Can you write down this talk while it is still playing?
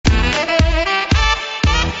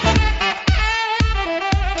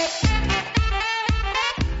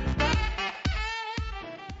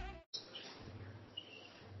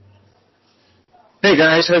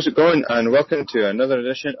guys, how's it going? And welcome to another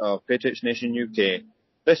edition of Patriots Nation UK.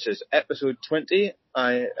 This is episode 20.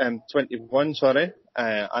 I am 21, sorry.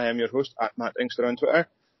 I am your host at Matt Inkster on Twitter.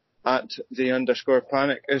 At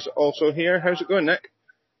 _Panic is also here. How's it going, Nick?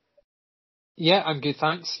 Yeah, I'm good,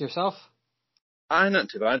 thanks. Yourself? Not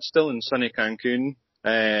too bad. Still in sunny Cancun.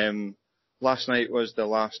 Last night was the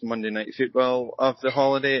last Monday night football of the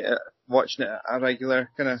holiday. Watching it at a regular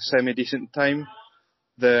kind of semi-decent time.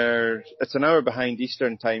 It's an hour behind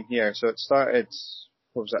Eastern time here, so it started,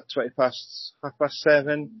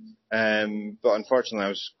 7:20. But unfortunately I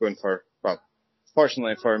was going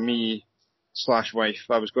fortunately for me / wife,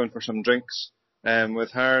 I was going for some drinks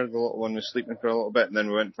with her. The little one was sleeping for a little bit, and then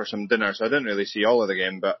we went for some dinner, so I didn't really see all of the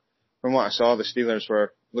game, but from what I saw, the Steelers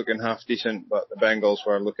were looking half decent, but the Bengals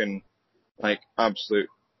were looking like absolute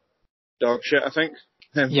dog shit, I think,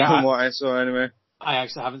 from what I saw anyway. I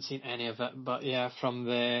actually haven't seen any of it, but yeah, from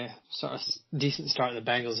the sort of decent start the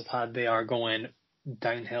Bengals have had, they are going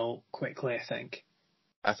downhill quickly, I think.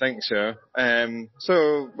 I think so.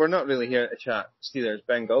 So we're not really here to chat Steelers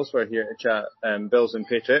Bengals. We're here to chat Bills and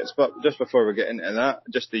Patriots. But just before we get into that,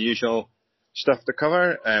 just the usual stuff to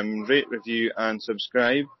cover. Rate, review, and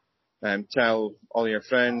subscribe. Tell all your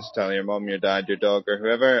friends, tell your mom, your dad, your dog, or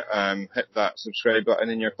whoever. Hit that subscribe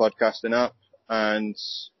button in your podcasting app, and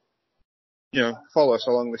follow us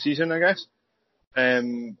along the season, I guess.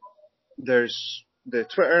 There's the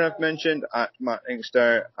Twitter I've mentioned, at Matt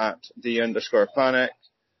Inkster, at _Panic.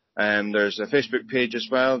 There's a Facebook page as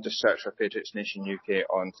well. Just search for Patriots Nation UK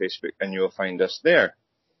on Facebook and you'll find us there.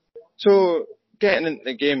 So, getting into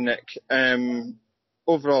the game, Nick,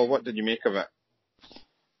 overall, what did you make of it?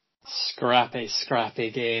 Scrappy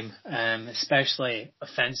game, especially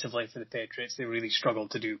offensively for the Patriots. They really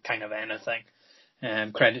struggled to do kind of anything.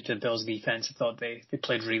 Credit to the Bills defense. I thought they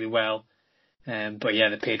played really well. But yeah,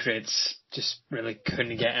 the Patriots just really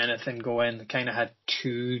couldn't get anything going. They kind of had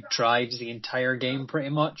two drives the entire game pretty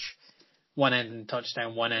much. One ended in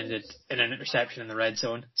touchdown, one ended in an interception in the red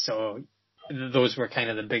zone. So those were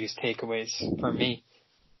kind of the biggest takeaways for me.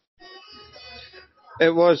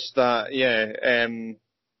 It was that, yeah.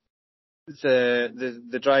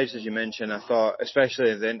 The drives, as you mentioned, I thought,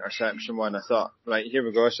 especially the interception one, I thought, right, here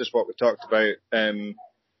we go, this is what we talked about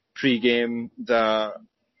pre-game, the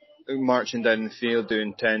marching down the field,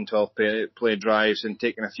 doing 10, 12 play drives and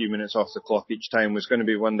taking a few minutes off the clock each time was going to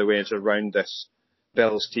be one of the ways around this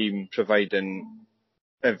Bills team, providing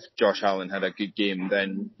if Josh Allen had a good game,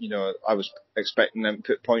 then, I was expecting them to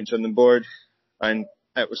put points on the board, and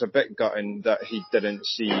it was a bit gutting that he didn't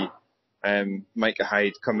see Micah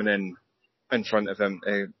Hyde coming in front of him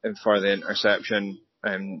for the interception.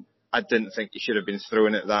 I didn't think he should have been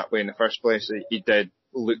throwing it that way in the first place. He did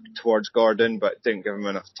look towards Gordon, but didn't give him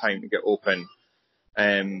enough time to get open.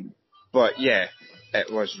 But yeah,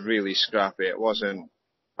 it was really scrappy. It wasn't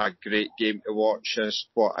a great game to watch as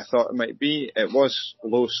what I thought it might be. It was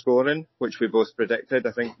low scoring, which we both predicted.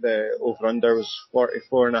 I think the over-under was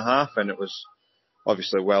 44.5, and it was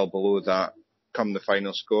obviously well below that come the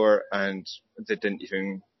final score, and they didn't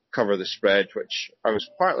even cover the spread, which I was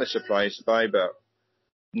partly surprised by, but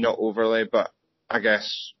not overly. But I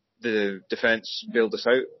guess the defence bailed us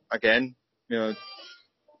out again, to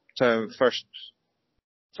first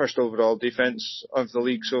overall defence of the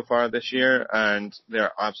league so far this year, and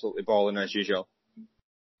they're absolutely balling as usual.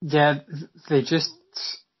 Yeah, they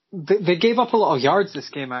gave up a lot of yards this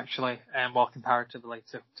game actually, while comparatively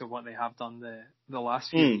to what they have done the last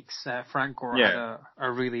few weeks. Frank Gore had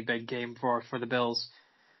a really big game for the Bills.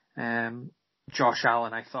 Josh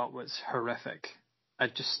Allen I thought was horrific. I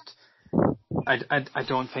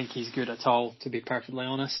don't think he's good at all, to be perfectly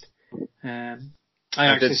honest. I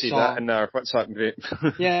did see that in our WhatsApp group.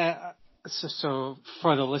 Yeah, so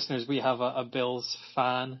for the listeners, we have a Bills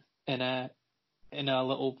fan in a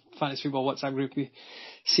little fantasy football WhatsApp group. We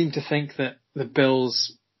seem to think that the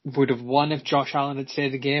Bills would have won if Josh Allen had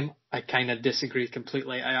stayed the game. I kind of disagree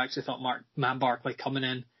completely. I actually thought Matt Barkley coming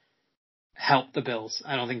in helped the Bills.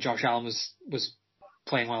 I don't think Josh Allen was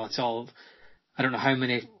playing well at all. I don't know how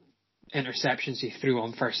many interceptions he threw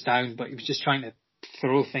on first down, but he was just trying to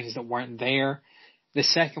throw things that weren't there. The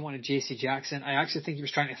second one of J.C. Jackson, I actually think he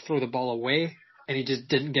was trying to throw the ball away, and he just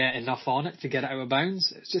didn't get enough on it to get it out of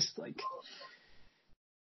bounds. It's just like,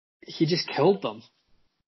 he just killed them.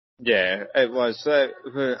 Yeah, it was,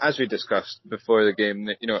 as we discussed before the game,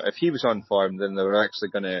 that, if he was on form, then they were actually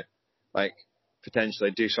going to, potentially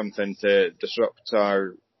do something to disrupt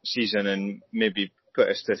our season and maybe put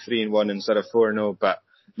us to 3-1 instead of 4-0. But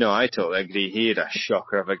no, I totally agree. He had a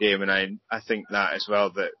shocker of a game, and I think that as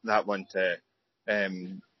well, that one to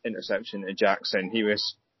interception to Jackson, he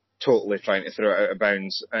was totally trying to throw it out of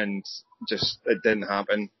bounds, and just it didn't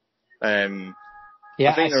happen.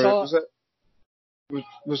 Yeah, I think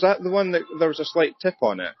was that the one that there was a slight tip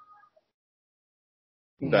on it?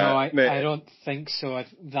 No, I don't think so.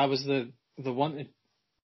 That was the one.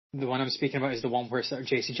 The one I'm speaking about is the one where sort of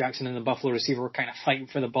J.C. Jackson and the Buffalo receiver were kind of fighting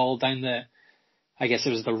for the ball down I guess it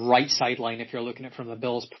was the right sideline if you're looking at it from the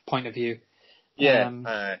Bills' point of view. Yeah.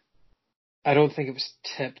 I don't think it was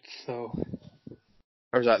tipped though.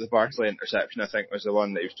 Or was that the Barkley interception? I think was the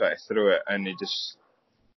one that he was trying to throw it, and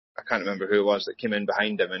I can't remember who it was that came in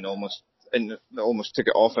behind him and almost took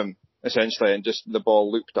it off him essentially, and just the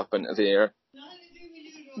ball looped up into the air.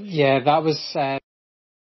 Yeah, that was.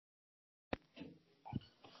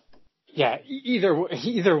 Yeah,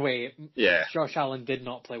 either way, yeah. Josh Allen did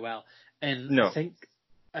not play well, and no.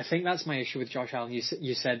 I think that's my issue with Josh Allen.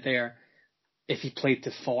 You said there, if he played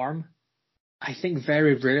to form, I think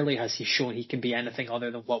very rarely has he shown he can be anything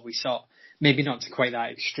other than what we saw. Maybe not to quite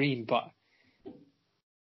that extreme, but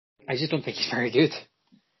I just don't think he's very good.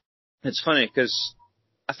 It's funny because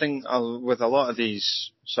I think with a lot of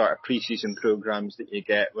these sort of preseason programs that you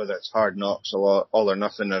get, whether it's Hard Knocks or All or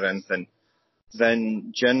Nothing or anything,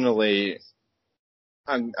 then generally,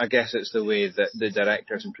 I guess it's the way that the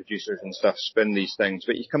directors and producers and stuff spin these things,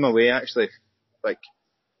 but you come away actually like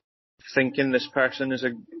thinking this person is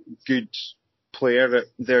a good player at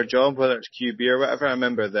their job, whether it's QB or whatever. I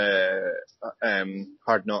remember the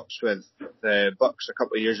Hard Knocks with the Bucks a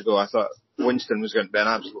couple of years ago. I thought Winston was going to be an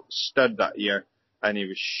absolute stud that year, and he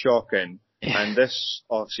was shocking. And this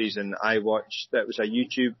off-season, I watched, it was a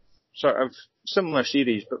YouTube sort of similar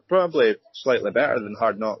series, but probably slightly better than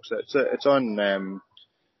Hard Knocks. It's on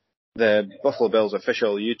the Buffalo Bills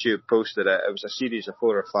official YouTube posted it. It was a series of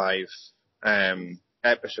 4 or 5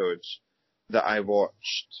 episodes that I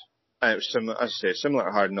watched. And it was similar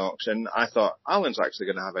to Hard Knocks, and I thought Allen's actually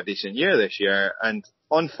going to have a decent year this year, and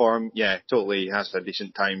on form, yeah, totally has a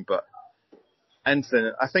decent time, but Anthony,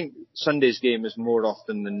 I think Sunday's game is more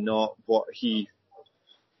often than not what he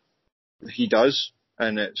does,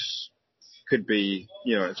 and could be,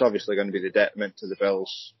 it's obviously going to be the detriment to the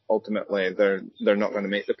Bills. Ultimately, they're not going to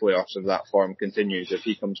make the playoffs if that form continues, if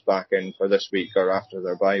he comes back in for this week or after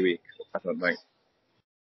their bye week, I don't think.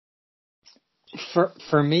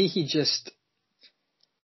 For me, he just,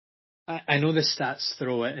 I know the stats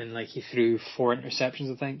throw it, and like he threw 4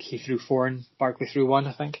 interceptions, I think. He threw 4 and Barkley threw 1,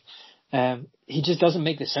 I think. He just doesn't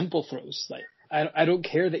make the simple throws. Like, I don't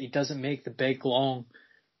care that he doesn't make the big, long,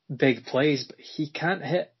 big plays, but he can't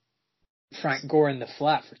hit Frank Gore in the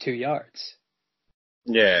flat for 2 yards.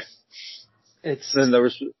 Yeah. Then there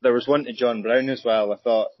was one to John Brown as well. I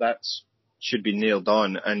thought that should be nailed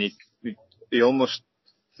on, and he almost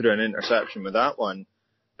threw an interception with that one.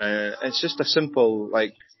 It's just a simple,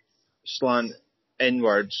 like, slant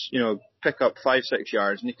inwards, pick up 5-6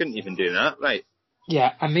 yards, and you couldn't even do that, right?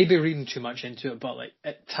 Yeah, I may be reading too much into it, but like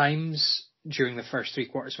at times during the first 3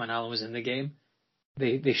 quarters when Allen was in the game,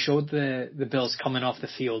 they showed the Bills coming off the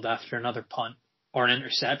field after another punt or an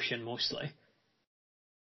interception mostly.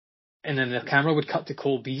 And then the camera would cut to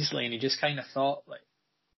Cole Beasley, and he just kind of thought, like,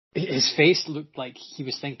 his face looked like he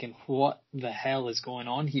was thinking, what the hell is going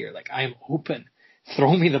on here? Like, I'm open.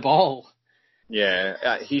 Throw me the ball.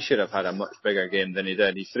 Yeah, he should have had a much bigger game than he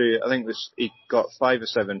did. He got 5 or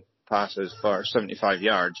 7 passes for 75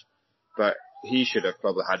 yards, but he should have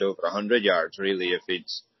probably had over 100 yards, really, if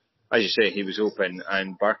as you say, he was open,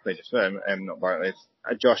 and Barkley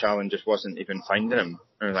Josh Allen just wasn't even finding him.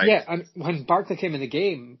 Yeah, and when Barkley came in the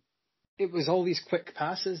game, it was all these quick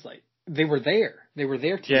passes, like, they were there. They were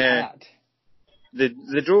there to be had.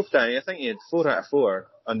 They drove down. I think he had 4 out of 4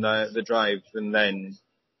 on the drive, and then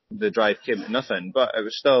the drive came to nothing. But it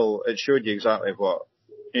was still, it showed you exactly what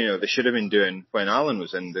they should have been doing when Allen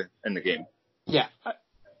was in the game. Yeah.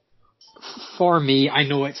 For me, I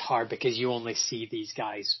know it's hard because you only see these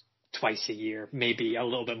guys twice a year, maybe a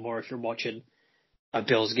little bit more if you're watching a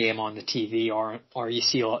Bills game on the TV, or you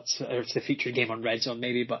see lots, or it's the featured game on Red Zone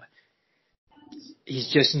maybe, but he's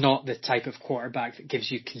just not the type of quarterback that gives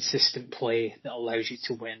you consistent play that allows you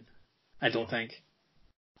to win, I don't think.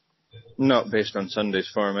 Not based on Sunday's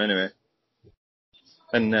form, anyway.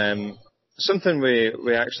 And something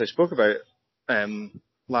we actually spoke about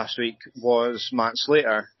last week was Matt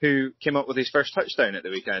Slater, who came up with his first touchdown at the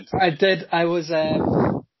weekend. I did. I was.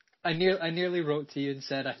 I nearly wrote to you and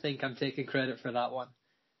said I think I'm taking credit for that one.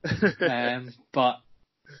 But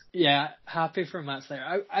yeah, happy for Matt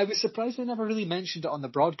Slater. I was surprised they never really mentioned it on the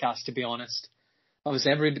broadcast, to be honest.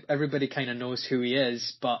 Obviously, everybody kind of knows who he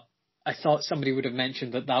is, but I thought somebody would have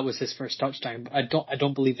mentioned that was his first touchdown. But I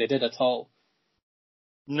don't believe they did at all.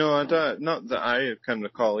 No, I don't. Not that I can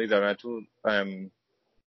recall either. I told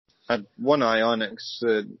had one eye on it.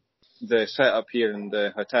 'Cause, the setup here in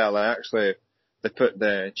the hotel, they put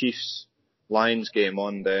the Chiefs Lions game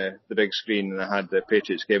on the big screen, and I had the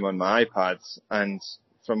Patriots game on my iPad. And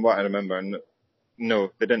from what I remember,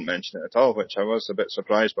 no, they didn't mention it at all, which I was a bit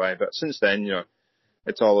surprised by. But since then,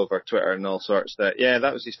 it's all over Twitter and all sorts that, yeah,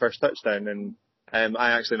 that was his first touchdown. And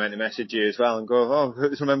I actually meant to message you as well and go, oh,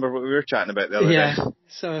 remember what we were chatting about the other day?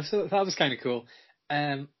 So that was kind of cool.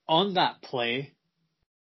 On that play,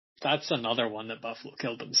 that's another one that Buffalo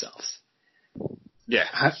killed themselves.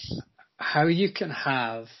 Yeah. How you can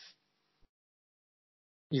have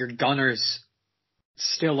your gunners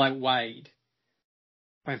still out wide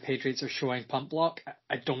when Patriots are showing punt block,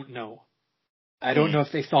 I don't know. I don't know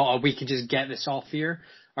if they thought, we can just get this off here.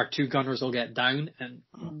 Our two gunners will get down and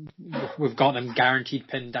we've got them guaranteed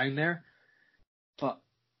pinned down there. But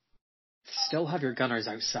still have your gunners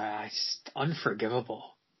outside. It's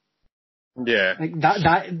unforgivable. Yeah. Like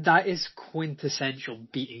that is quintessential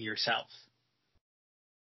beating yourself.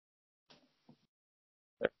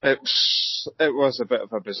 It was a bit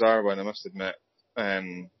of a bizarre one, I must admit.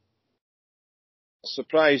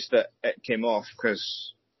 Surprised that it came off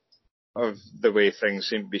because of the way things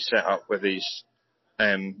seem to be set up with these.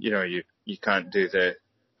 You can't do the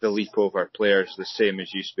leap over players the same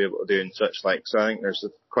as you used to be able to do and such like. So I think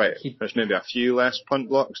there's maybe a few less punt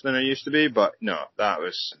blocks than there used to be, but no, that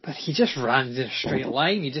was. But he just ran in a straight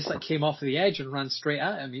line. He just came off the edge and ran straight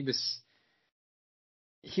at him.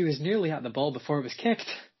 He was nearly at the ball before it was kicked.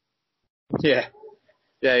 Yeah.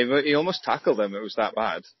 Yeah, he almost tackled him. It was that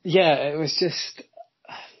bad. Yeah, it was just.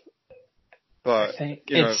 But I think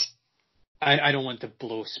it's. I don't want to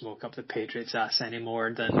blow smoke up the Patriots' ass any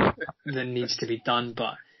more than needs to be done,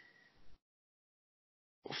 but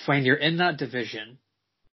when you're in that division,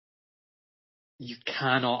 you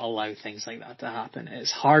cannot allow things like that to happen.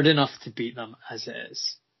 It's hard enough to beat them as it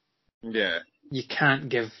is. Yeah. You can't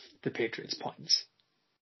give the Patriots points.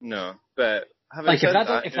 No, but if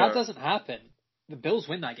that doesn't happen, the Bills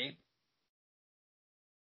win that game.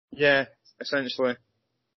 Yeah, essentially.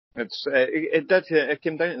 It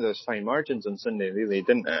came down to those fine margins on Sunday, really,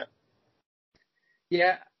 didn't it?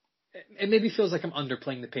 Yeah, it maybe feels like I'm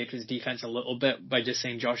underplaying the Patriots defense a little bit by just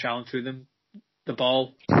saying Josh Allen threw them the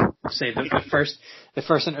ball. Say the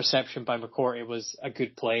first interception by McCourty was a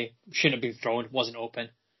good play. Shouldn't have been thrown. Wasn't open.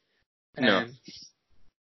 No.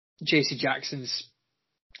 J.C. Jackson's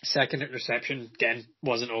second interception again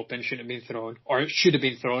wasn't open. Shouldn't have been thrown, or it should have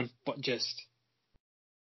been thrown, but just.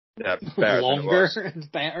 Yeah, better longer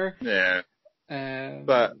and better. Yeah.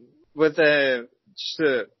 But with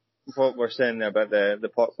what we're saying there about the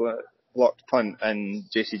blocked punt and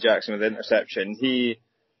JC Jackson with the interception, he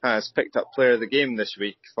has picked up player of the game this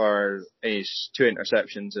week for his 2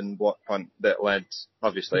 interceptions and blocked punt that led,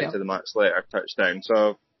 obviously, to the Matt Slater touchdown.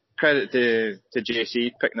 So credit to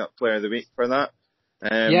JC picking up player of the week for that.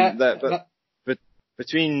 But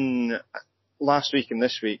between last week and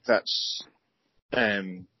this week, that's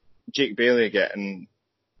Jake Bailey getting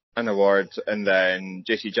an award and then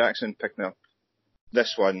JC Jackson picking up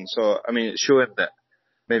this one. So, I mean, it's showing that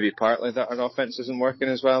maybe partly that our offense isn't working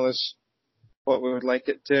as well as what we would like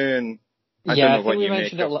it to. And I don't know what you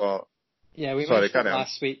make of what. Yeah, we mentioned it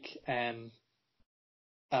last week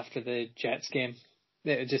after the Jets game.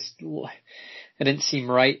 It didn't seem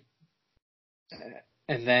right.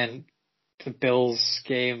 And then the Bills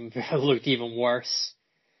game looked even worse.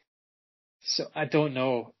 So I don't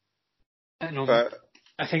know.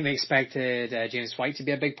 I think they expected James White to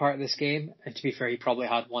be a big part of this game, and to be fair, he probably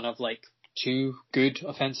had one of 2 good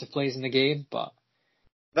offensive plays in the game. But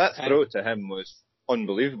that throw to him was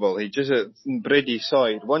unbelievable. He just Brady saw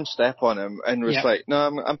he had one step on him and was like, "No,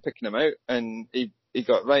 I'm picking him out," and he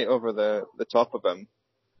got right over the top of him,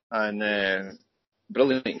 and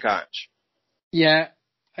brilliant catch. Yeah.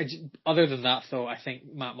 Other than that, though, I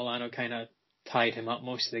think Matt Milano kind of tied him up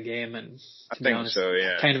most of the game, and to be honest, so,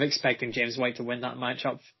 yeah. Kind of expecting James White to win that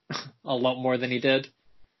matchup a lot more than he did.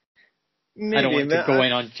 Maybe, I don't want to go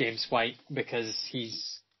in on James White because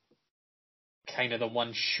he's kind of the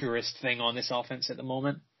one surest thing on this offense at the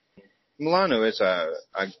moment. Milano is a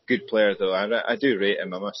good player, though. I do rate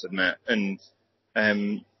him, I must admit.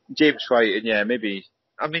 And James White, and maybe,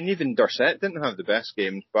 I mean, even Dorsett didn't have the best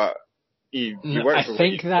games, but he worked for what he got. I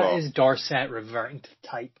think that is Dorsett reverting to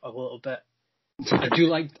type a little bit. I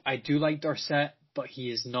do like Dorsett, but he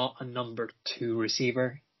is not a number 2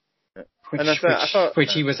 receiver, which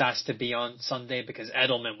he was asked to be on Sunday because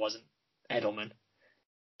Edelman wasn't Edelman.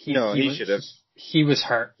 He should have. He was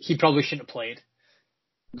hurt. He probably shouldn't have played.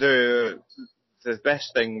 The the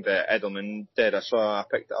best thing that Edelman did, I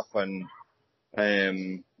picked it up on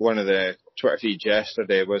one of the Twitter feeds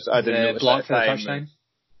yesterday, was I didn't notice block at for the the time. touchdown.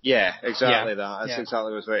 Yeah, exactly Yeah, that. That's yeah. exactly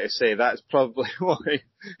what I was about to say. That's probably what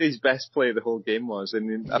his best play of the whole game was.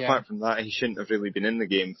 And Yeah. apart from that, he shouldn't have really been in the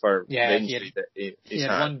game for the injury that he's he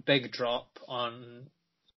had one big drop on,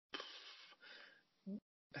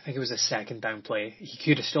 I think it was a second down play. He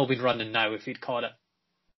could have still been running now if he'd caught it.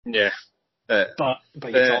 Yeah. But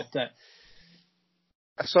he dropped it.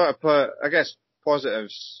 I sort of put, I guess,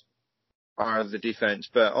 positives are the defense,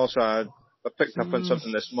 but also I picked up on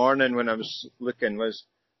something this morning when I was looking, was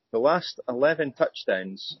the last 11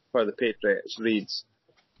 touchdowns for the Patriots reads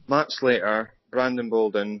Matt Slater, Brandon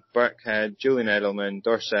Bolden, Burkhead, Julian Edelman,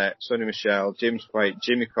 Dorsett, Sonny Michel, James White,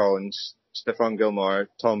 Jamie Collins, Stephon Gilmore,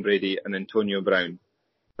 Tom Brady, and Antonio Brown.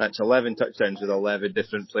 That's 11 touchdowns with 11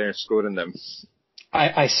 different players scoring them.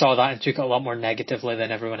 I saw that and took it a lot more negatively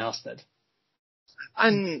than everyone else did.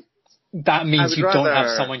 And that means you don't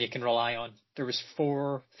have someone you can rely on. There was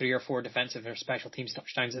 3 or 4 defensive or special teams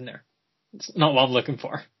touchdowns in there. It's not what I'm looking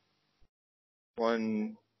for.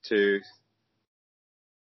 1, 2,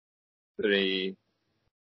 3.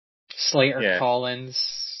 Slater,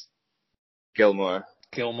 Collins, Gilmore.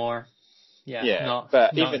 Yeah.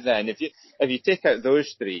 Even then, if you take out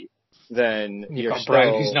those 3, then you've got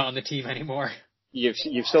Brown, who's not on the team anymore.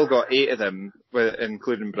 You've still got 8 of them,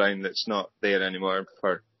 including Brown, that's not there anymore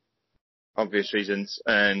for obvious reasons.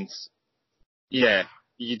 And yeah,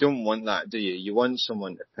 you don't want that, do you? You want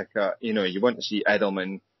someone to pick up. You want to see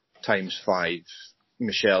Edelman times 5,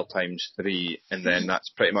 Michelle times 3, and then that's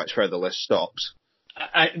pretty much where the list stops.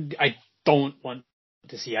 I don't want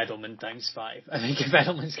to see Edelman times 5. I think if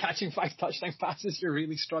Edelman's catching 5 touchdown passes, you're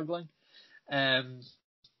really struggling.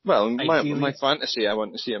 Well, my fantasy, I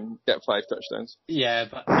want to see him get 5 touchdowns. Yeah,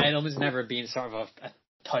 but Edelman's never been sort of a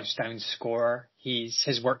touchdown scorer.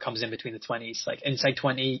 His work comes in between the 20s, like inside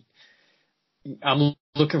 20. I'm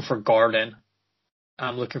looking for Gordon.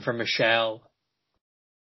 I'm looking for Michelle.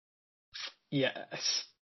 Yes.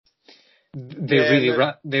 They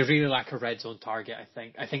really lack a red zone target, I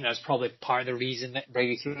think. I think that's probably part of the reason that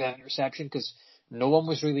Brady threw that interception, because no one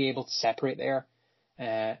was really able to separate there.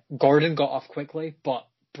 Gordon got off quickly, but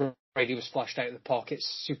Brady was flushed out of the pocket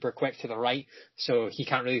super quick to the right, so he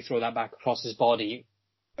can't really throw that back across his body,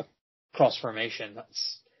 cross formation. I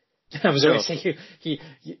was going to say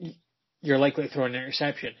you're likely to throw an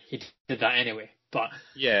interception. He did that anyway, but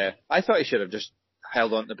yeah, I thought he should have just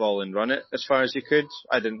held on to the ball and run it as far as he could.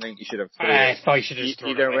 I didn't think he should have thrown it. I thought he should have just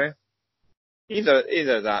thrown it away.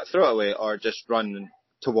 Either that, throw it away, or just run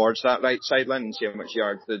towards that right sideline and see how much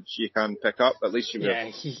yardage you can pick up. At least you would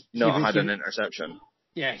have not had an interception.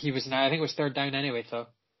 Yeah, he was. I think it was 3rd down anyway, though.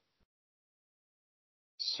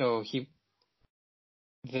 So he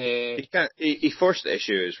forced the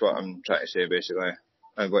issue, is what I'm trying to say, basically,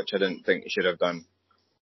 which I didn't think he should have done.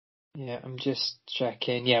 Yeah, I'm just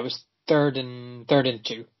checking. Yeah, it was 3rd and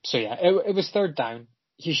 2. So yeah, it was 3rd down.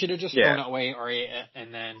 He should have just thrown it away or ate it,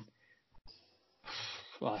 and then,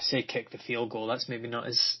 well, I say kick the field goal. That's maybe not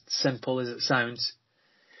as simple as it sounds.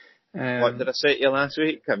 What did I say to you last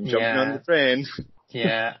week? I'm jumping on the train.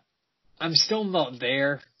 Yeah. I'm still not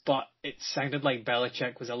there, but it sounded like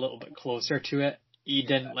Belichick was a little bit closer to it. He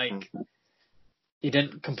didn't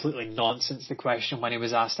completely nonsense the question when he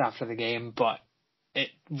was asked after the game, but it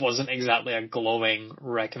wasn't exactly a glowing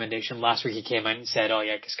recommendation. Last week he came out and said,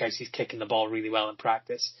 because he's kicking the ball really well in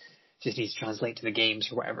practice, just needs to translate to the games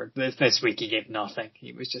or whatever. This week he gave nothing.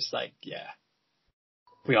 He was just like,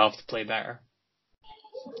 we all have to play better.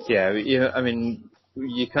 Yeah, I mean,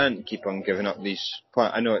 you can't keep on giving up these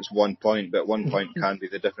points. I know it's 1 point, but 1 point can be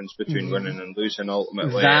the difference between winning and losing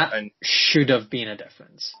ultimately. That should have been a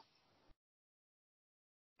difference.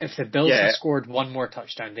 If the Bills had scored 1 more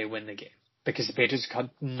touchdown, they win the game, because the Patriots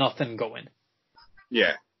had nothing going.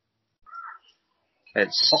 Yeah. They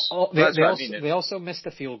also missed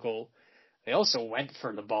a field goal. They also went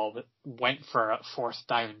for the ball, but went for a 4th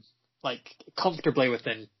down, like comfortably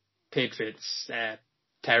within Patriots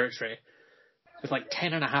territory, with like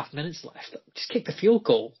 10.5 minutes left. Just kick the field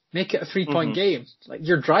goal, make it a 3-point game. Like,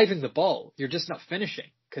 you're driving the ball, you're just not finishing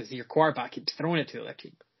because your quarterback keeps throwing it to the other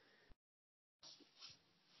team.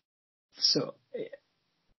 So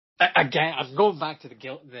again, I'm going back to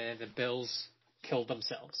the Bills killed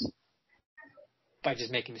themselves by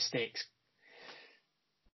just making mistakes.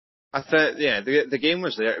 I thought, the game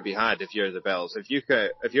was there to be had if you're the Bills.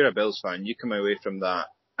 If you're a Bills fan, you come away from that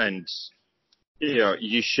and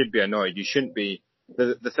you should be annoyed. You shouldn't be.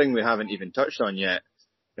 The thing we haven't even touched on yet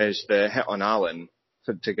is the hit on Allen,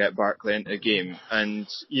 to get Barkley into the game, and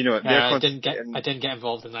I didn't get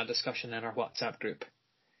involved in that discussion in our WhatsApp group.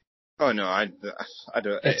 Oh no, I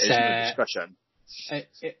don't. It isn't a discussion.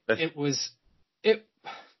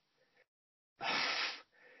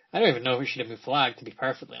 I don't even know if it should have been flagged, to be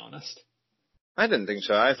perfectly honest. I didn't think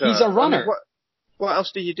so. I thought he's a runner. I mean, what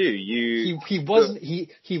else do you do?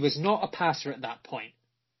 He was not a passer at that point.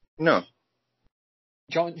 No.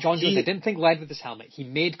 John Jones, I didn't think led with his helmet. He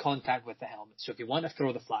made contact with the helmet. So if you want to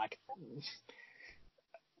throw the flag,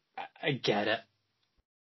 I get it.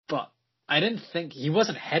 But I didn't think he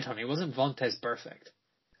wasn't headhunting. He wasn't Vontaze Burfict.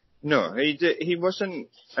 No, he wasn't.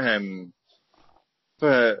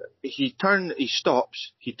 But he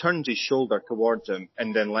stops, he turns his shoulder towards him,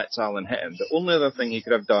 and then lets Allen hit him. The only other thing he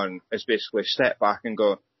could have done is basically step back and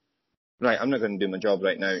go, right, I'm not going to do my job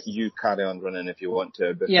right now. You carry on running if you want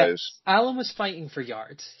to, because Allen was fighting for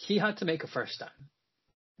yards. He had to make a first down.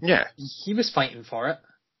 Yeah, he was fighting for it.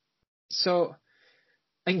 So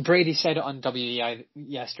I think Brady said it on WEI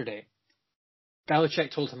yesterday.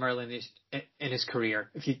 Belichick told him early in his career,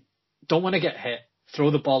 if you don't want to get hit, throw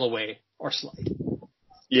the ball away or slide.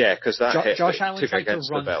 Yeah, because Josh Allen tried to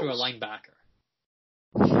run through a linebacker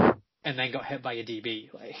and then got hit by a DB.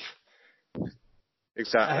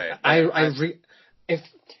 Exactly. If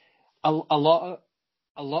a lot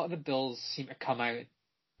of the Bills seem to come out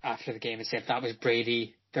after the game and say if that was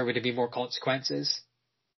Brady, there would have been more consequences.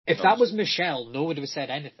 If that was Michelle, no one would have said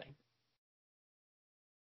anything.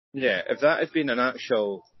 Yeah, if that had been an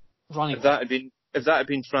actual if that had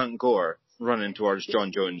been Frank Gore running towards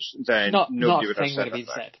John Jones, then nobody would have said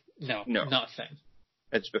that. No, not a thing.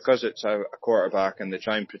 It's because it's a quarterback and they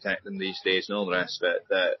try and protect them these days and all the rest of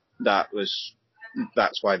it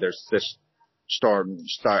that's why there's this storm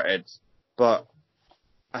started. But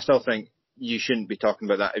I still think you shouldn't be talking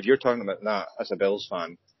about that. If you're talking about that as a Bills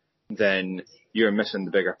fan, then you're missing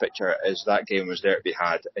the bigger picture, is that game was there to be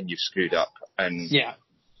had and you've screwed up and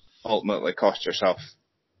ultimately cost yourself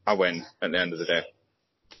a win at the end of the day.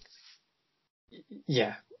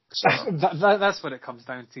 Yeah, so. That's what it comes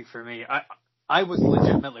down to for me. I was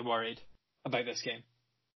legitimately worried about this game.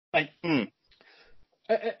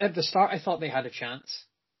 At the start, I thought they had a chance,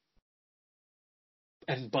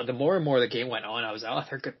 but the more and more the game went on, I was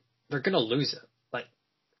like, they're gonna lose it.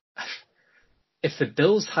 If the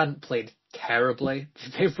Bills hadn't played terribly,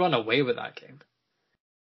 they've run away with that game.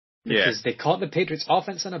 Because they caught the Patriots'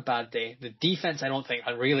 offense on a bad day. The defense, I don't think,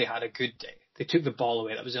 really had a good day. They took the ball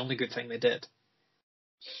away. That was the only good thing they did.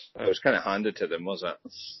 It was kind of handed to them, was it?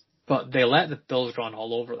 But they let the Bills run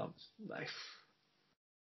all over them.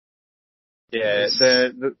 Yeah,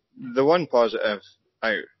 the one positive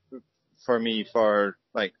for me,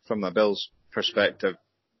 from a Bills perspective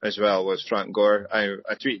as well, was Frank Gore. I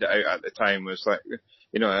tweeted it out at the time, was like,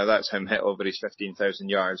 that's him hit over his 15,000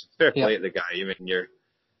 yards. Fair play to the guy. I mean, you're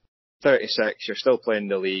 36, you're still playing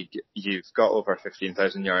the league, you've got over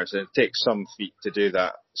 15,000 yards, and it takes some feet to do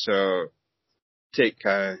that. So take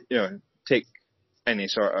any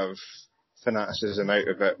sort of fanaticism out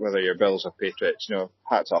of it, whether you're Bills or Patriots,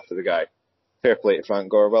 hats off to the guy. Fair play to Frank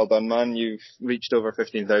Gore. Well done, man. You've reached over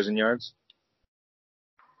 15,000 yards.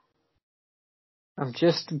 I'm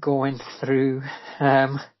just going through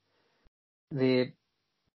the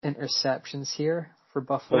interceptions here for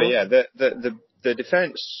Buffalo. Oh yeah, the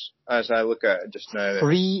defense, as I look at it just now,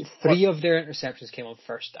 three of their interceptions came on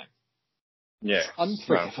first down. Yeah,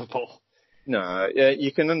 unforgivable. No,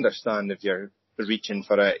 you can understand if you're reaching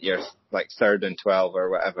for it, you're like 3rd and 12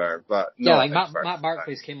 or whatever, but Matt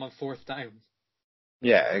Barkley's came on 4th down.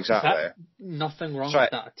 Yeah, exactly. Nothing wrong with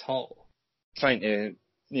that at all. Trying to,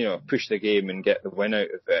 push the game and get the win out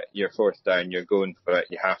of it. You're 4th down, you're going for it.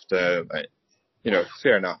 You have to,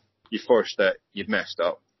 fair enough. You forced it, you've messed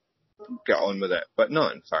up. Get on with it, but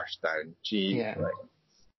not in 1st down. Gee. Yeah.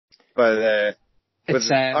 But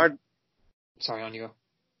sorry, on you go.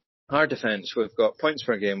 Our defence, we've got points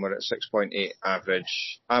per game, we're at 6.8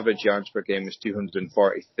 average. Average yards per game is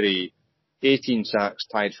 243. 18 sacks,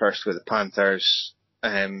 tied first with the Panthers.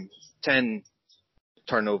 10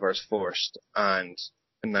 turnovers forced, and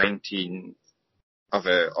 19 of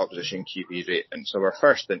a opposition QB rating. So we're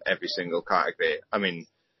first in every single category. I mean,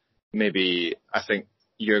 maybe I think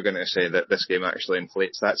you're going to say that this game actually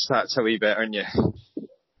inflates that stats a wee bit, aren't you?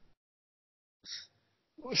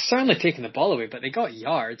 Well, certainly taking the ball away, but they got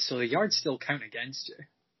yards, so the yards still count against you.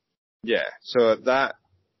 Yeah, so that,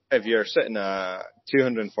 if you're sitting at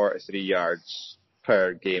 243 yards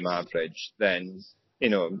per game average, then,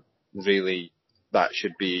 really that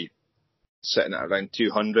should be sitting at around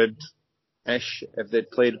 200-ish if they'd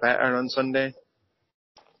played better on Sunday.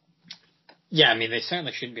 Yeah, I mean, they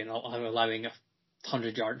certainly shouldn't be allowing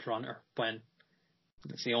 100-yard runner when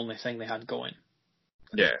it's the only thing they had going.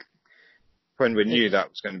 Yeah. When we knew that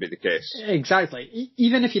was going to be the case. Exactly.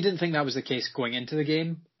 Even if you didn't think that was the case going into the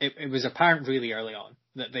game, it was apparent really early on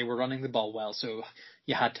that they were running the ball well, so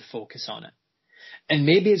you had to focus on it. And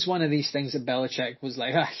maybe it's one of these things that Belichick was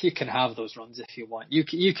like, you can have those runs if you want.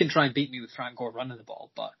 You can try and beat me with Frank Gore running the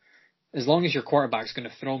ball, but as long as your quarterback's going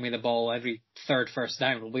to throw me the ball every third first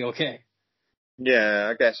down, we'll be okay. Yeah,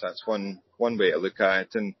 I guess that's one way to look at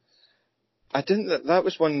it. And I think that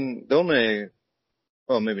was the only,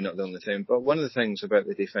 well, maybe not the only thing, but one of the things about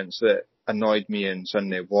the defense that annoyed me on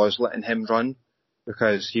Sunday was letting him run,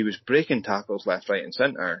 because he was breaking tackles left, right, and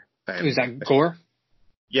centre. Was that Gore?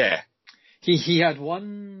 Yeah. He had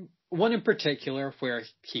one in particular where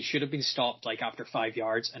he should have been stopped like after 5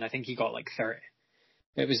 yards, and I think he got like 30.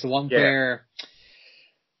 It was the one where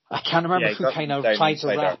I can't remember who kind of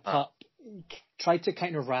tried to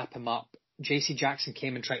kind of wrap him up. JC Jackson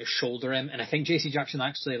came and tried to shoulder him, and I think JC Jackson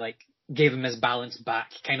actually like gave him his balance back,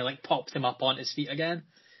 kind of like popped him up on his feet again.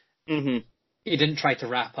 Mm-hmm. He didn't try to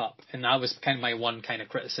wrap up, and that was kind of my one kind of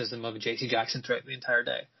criticism of JC Jackson throughout the entire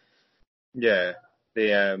day. Yeah,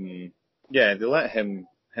 they let him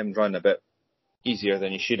run a bit easier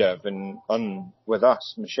than he should have, and with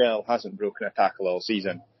us, Michel hasn't broken a tackle all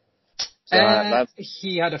season. So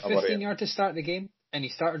he had a 15-yard to start the game, and he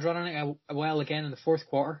started running it well again in the fourth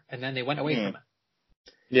quarter, and then they went away from it.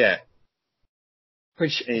 Yeah.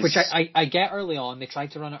 Which I get early on. They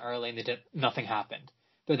tried to run it early, and nothing happened.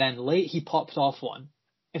 But then late, he popped off one.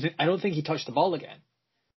 I don't think he touched the ball again.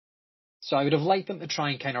 So I would have liked them to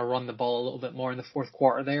try and kind of run the ball a little bit more in the fourth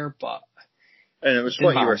quarter there, but... And it was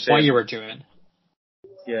what you were saying. What you were doing.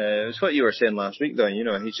 Yeah, it was what you were saying last week, though. You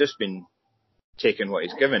know, he's just been taking what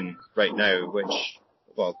he's given right now, which,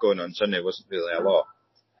 well, going on Sunday wasn't really a lot.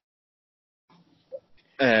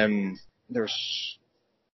 There's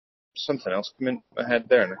something else coming ahead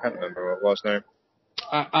there, and I can't remember what it was now.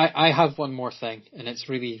 I have one more thing, and it's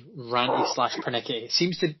really ranty/pernickety. It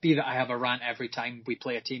seems to be that I have a rant every time we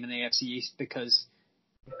play a team in the AFC East, because...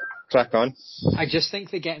 Crack on. I just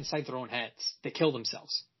think they get inside their own heads. They kill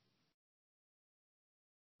themselves.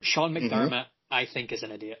 Sean McDermott, I think, is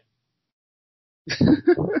an idiot.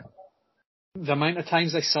 The amount of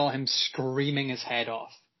times I saw him screaming his head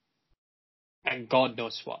off, and God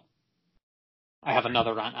knows what. I have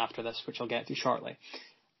another rant after this, which I'll get to shortly.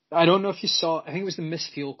 I don't know if you saw, I think it was the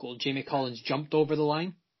missed field goal. Jamie Collins jumped over the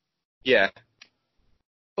line. Yeah.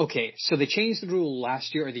 Okay, so they changed the rule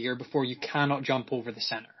last year or the year before. You cannot jump over the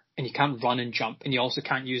center, and you can't run and jump, and you also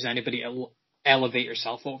can't use anybody to elevate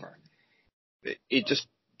yourself over. He just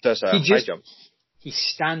does a high jump. He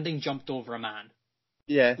standing jumped over a man.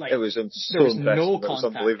 Yeah, it was so there was impressive. No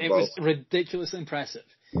contact. It was ridiculously impressive.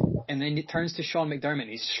 And then it turns to Sean McDermott, and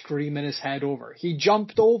he's screaming his head over. He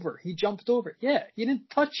jumped over. Yeah, he didn't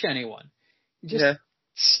touch anyone. He just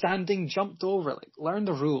standing jumped over. Like, learn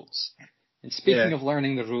the rules. And speaking of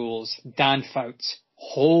learning the rules, Dan Fouts,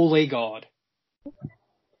 holy God,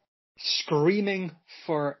 screaming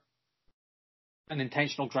for an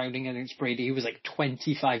intentional grounding against Brady. He was like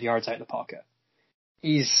 25 yards out of the pocket.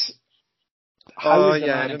 I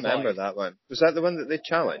remember that one. Was that the one that they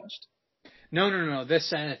challenged? No.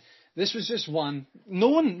 This was just one. No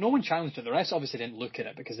one challenged it. The rest obviously didn't look at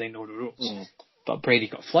it because they know the rules. But Brady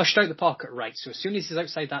got flushed out the pocket, right? So as soon as he's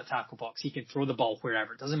outside that tackle box, he can throw the ball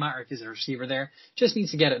wherever. It doesn't matter if there's a receiver there. Just needs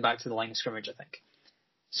to get it back to the line of scrimmage, I think.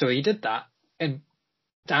 So he did that, and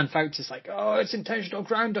Dan Fouts is like, "Oh, it's intentional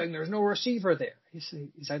grounding. There's no receiver there." He's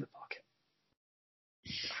out of the pocket.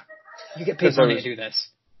 You get paid money to do this.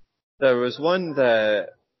 There was one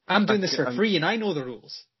that... I'm doing this for free, and I know the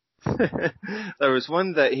rules. There was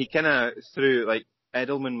one that he kind of threw, like,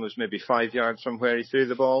 Edelman was maybe 5 yards from where he threw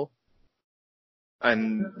the ball.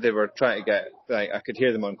 And they were trying to get, like, I could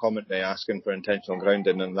hear them on commentary asking for intentional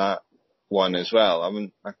grounding in that one as well.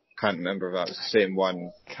 I can't remember if that was the same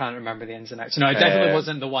one. Can't remember the ins and outs. No, it definitely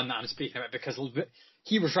wasn't the one that I'm speaking about, because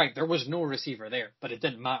he was right. There was no receiver there, but it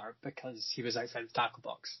didn't matter because he was outside the tackle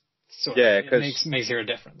box. So it makes zero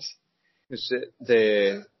difference.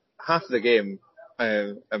 The half of the game,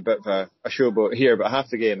 a bit of a showboat here, but half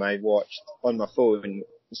the game I watched on my phone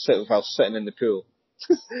while sitting in the pool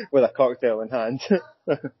with a cocktail in hand.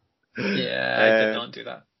 Yeah, I did not do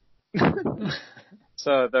that.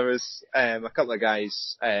 So there was a couple of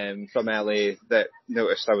guys from LA that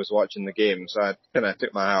noticed I was watching the game, so I kind of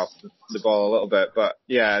took my eye off the ball a little bit. But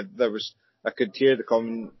yeah, I could hear the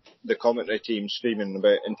commentary team screaming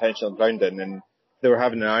about intentional grounding, and they were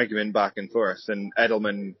having an argument back and forth, and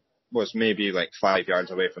Edelman was maybe like 5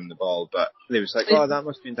 yards away from the ball, but they was like, "Oh, that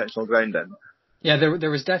must be intentional grounding." Yeah,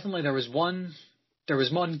 there was one There was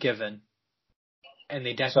one given, and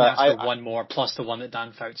they definitely asked for one more, plus the one that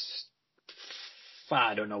Dan Fouts.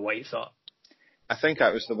 I don't know what he thought. I think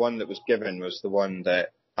that was the one that was given was the one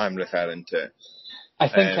that I'm referring to. I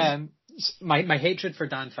think my hatred for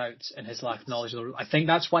Dan Fouts and his lack of knowledge of the rule, I think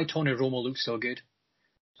that's why Tony Romo looks so good.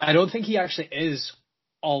 I don't think he actually is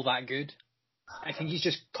all that good. I think he's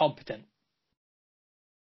just competent.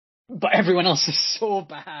 But everyone else is so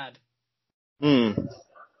bad.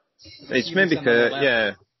 It's maybe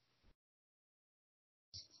because,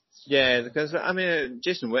 yeah, because I mean,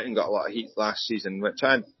 Jason Witten got a lot of heat last season, which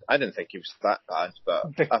I didn't think he was that bad,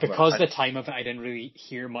 but because the time of it, I didn't really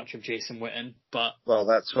hear much of Jason Witten. But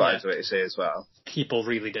that's what I was about to say as well. People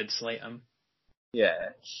really did slate him.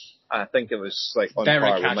 Yeah, I think it was like on Very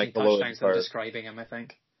par with Michael Owen for describing him. I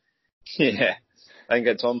think. Yeah, I think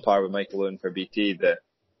it's on par with Michael Owen for BT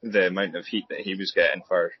the amount of heat that he was getting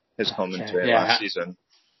for his commentary last season.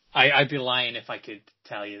 I'd be lying if I could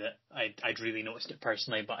tell you that I'd really noticed it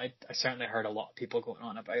personally, but I certainly heard a lot of people going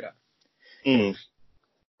on about it.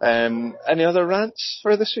 Any other rants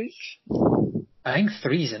for this week? I think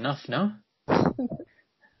 3's enough, no?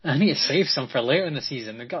 I need to save some for later in the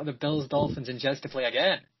season. We've got the Bills, Dolphins and Jets to play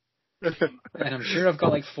again. And I'm sure I've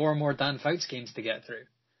got like 4 more Dan Fouts games to get through.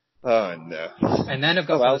 Oh no. And then I've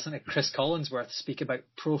got to listen to Chris Collinsworth speak about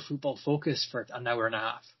Pro Football Focus for an hour and a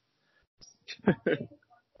half.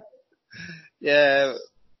 Yeah.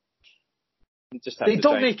 They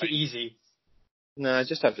don't make it easy. No, I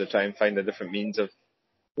just have to try and find a different means of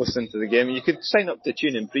listening to the game. You could sign up to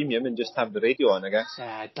TuneIn Premium and just have the radio on, I guess.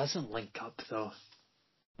 Yeah, it doesn't link up though.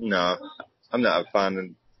 No, I'm not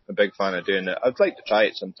a big fan of doing it. I'd like to try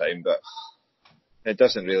it sometime, but it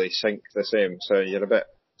doesn't really sync the same, so you're a bit...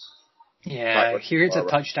 Yeah, here's a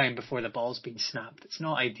touchdown before the ball's been snapped. It's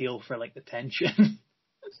not ideal for like the tension.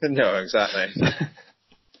 No, exactly.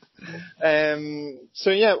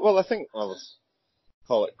 So yeah, well, I think I'll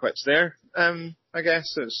call it quits there. I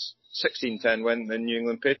guess it's 16-10 win the New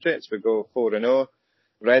England Patriots. We go 4-0.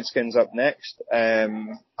 Redskins up next.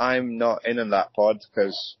 I'm not in on that pod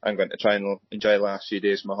because I'm going to try and enjoy the last few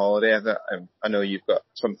days of my holiday. I know you've got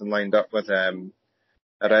something lined up with a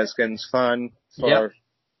Redskins fan for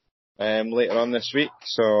later on this week.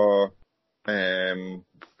 So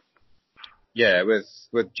yeah,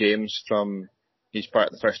 with James from, he's part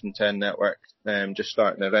of the First and 10 network, just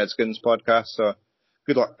starting a Redskins podcast. So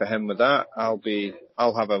good luck to him with that.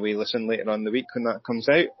 I'll have a wee listen later on in the week when that comes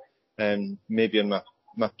out, and maybe on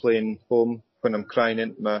my plane home when I'm crying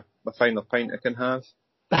into my final pint I can have.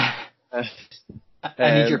 I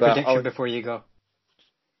need your prediction before you go.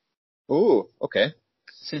 Oh, okay.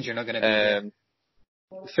 Since you're not going to be here.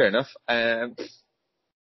 Fair enough.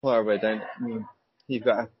 What are we down? You've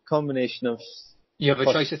got a combination of... You have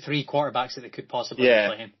a choice of 3 quarterbacks that they could possibly be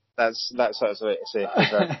playing. That's what I was about to say.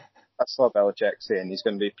 I saw Belichick saying he's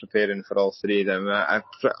going to be preparing for all 3 of them. I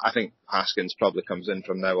think Haskins probably comes in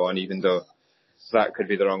from now on, even though that could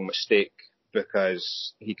be the wrong mistake,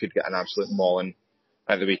 because he could get an absolute mauling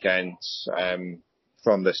at the weekend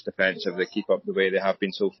from this defence if they keep up the way they have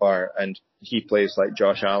been so far. And he plays like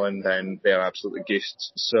Josh Allen, then they're absolutely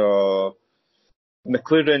goosed. So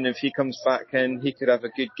McLaurin, if he comes back in, he could have a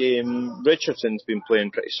good game. Richardson's been playing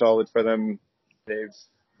pretty solid for them. They've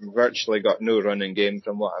virtually got no running game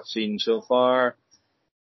from what I've seen so far.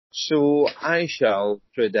 So I shall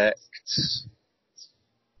predict...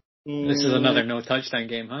 This is another no touchdown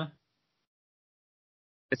game, huh?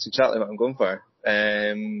 It's exactly what I'm going for.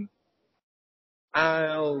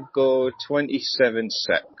 I'll go 27-6.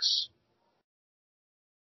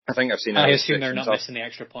 I think I've seen... I assume they're not missing the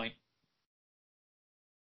extra point.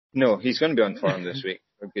 No, he's going to be on form this week,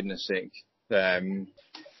 for goodness sake. Yeah,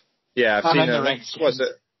 I've seen it. Was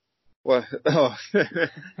it? Well,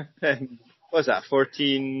 was that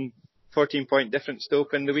 14 point difference to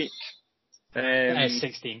open the week?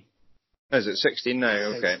 16. Is it 16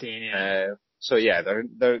 now? Okay. 16, yeah. So yeah,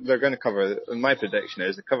 they're going to cover. My prediction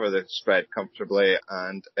is they cover the spread comfortably,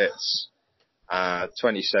 and it's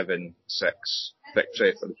 27-6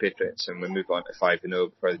 victory for the Patriots, and we move on to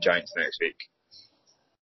 5-0 for the Giants next week.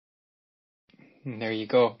 There you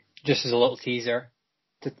go. Just as a little teaser.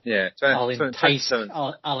 I'll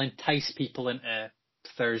entice people into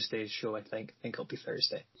Thursday's show, I think. I think it'll be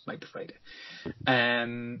Thursday. Might be Friday.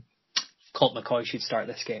 Colt McCoy should start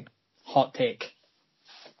this game. Hot take.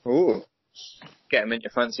 Oh. Get him into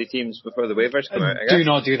fancy teams before the waivers come out, I guess. Do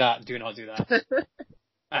not do that.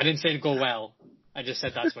 I didn't say it'd go well. I just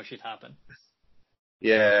said that's what should happen.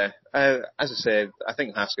 Yeah. As I said, I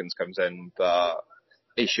think Haskins comes in, but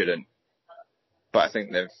he shouldn't. But I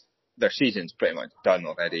think their season's pretty much done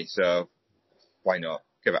already, so why not?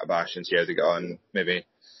 give it a bash and see how they get on, maybe.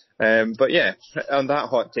 But yeah, on that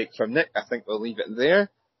hot take from Nick, I think we'll leave it there.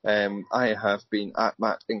 I have been at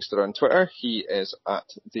Matt Inkster on Twitter. He is at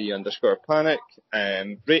 @the_panic.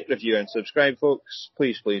 Rate, review and subscribe, folks.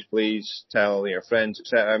 Please, please, please tell your friends,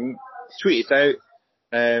 etc. Tweet it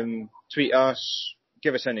out. Tweet us.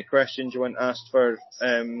 Give us any questions you want asked for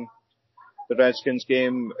the Redskins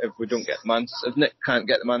game. If we don't get them answered, if Nick can't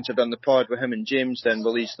get them answered on the pod with him and James, then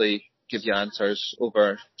we'll easily give you answers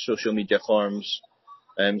over social media forums.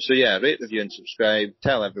 So yeah, rate, review and subscribe.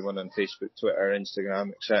 Tell everyone on Facebook, Twitter,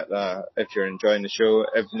 Instagram, etc. if you're enjoying the show.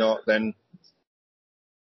 If not, then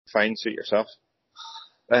fine, suit yourself.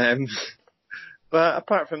 But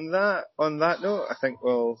apart from that, on that note, I think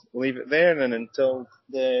we'll leave it there. And until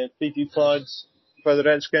the preview pods for the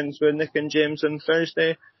Redskins with Nick and James on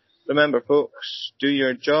Thursday, remember, folks, do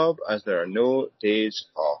your job as there are no days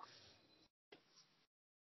off.